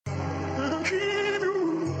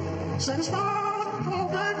Satisfied, oh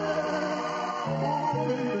baby,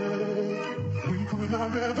 we could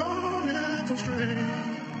have never been constrained.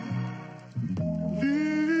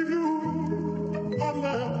 Leave you, I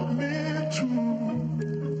never meant to.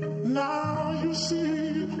 Now you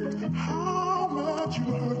see how much you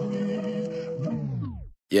hurt me.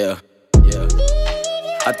 Yeah.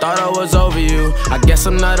 I thought I was over you, I guess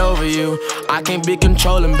I'm not over you. I can't be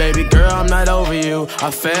controlling, baby girl, I'm not over you.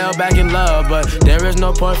 I fell back in love, but there is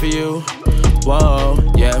no point for you. Whoa,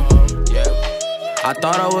 yeah. I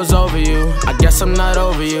thought I was over you, I guess I'm not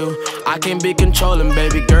over you. I can't be controlling,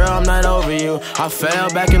 baby girl, I'm not over you. I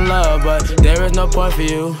fell back in love, but there is no point for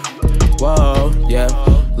you. Whoa, yeah.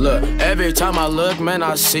 Look, every time I look, man,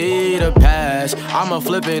 I see the past. I'ma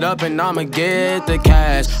flip it up and I'ma get the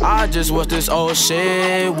cash. I just wish this old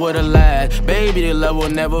shit would've last. Baby, the love will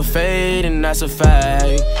never fade, and that's a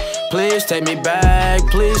fact. Please take me back,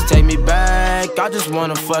 please take me back. I just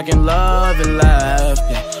wanna fucking love and laugh.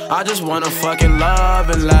 I just wanna fucking love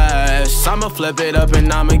and last. I'ma flip it up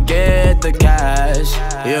and I'ma get the cash.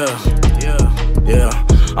 Yeah.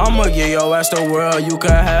 I'ma give your ass the world, you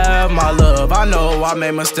can have my love. I know I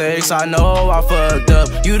made mistakes, I know I fucked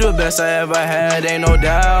up. You the best I ever had, ain't no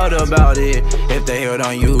doubt about it. If they hurt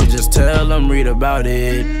on you, just tell them, read about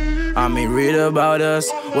it. I mean, read about us.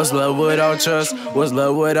 What's love without trust? What's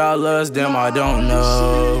love without lust? Damn, I don't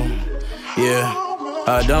know. Yeah,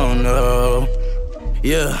 I don't know.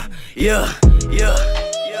 Yeah.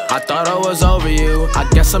 I thought I was over you, I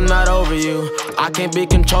guess I'm not over you. I can't be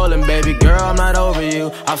controlling, baby girl, I'm not over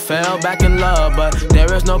you. I fell back in love, but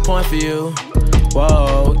there is no point for you.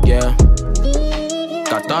 Whoa, yeah.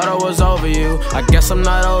 I thought I was over you, I guess I'm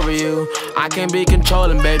not over you. I can't be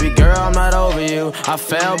controlling, baby girl, I'm not over you. I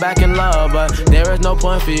fell back in love, but there is no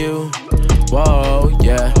point for you. Whoa,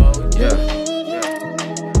 yeah.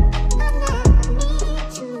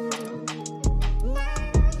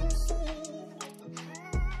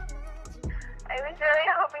 I was really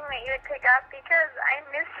hoping that you would pick up because I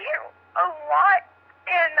miss you a lot,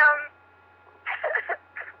 and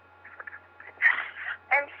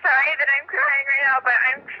I'm sorry that I'm crying right now, but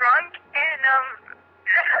I'm drunk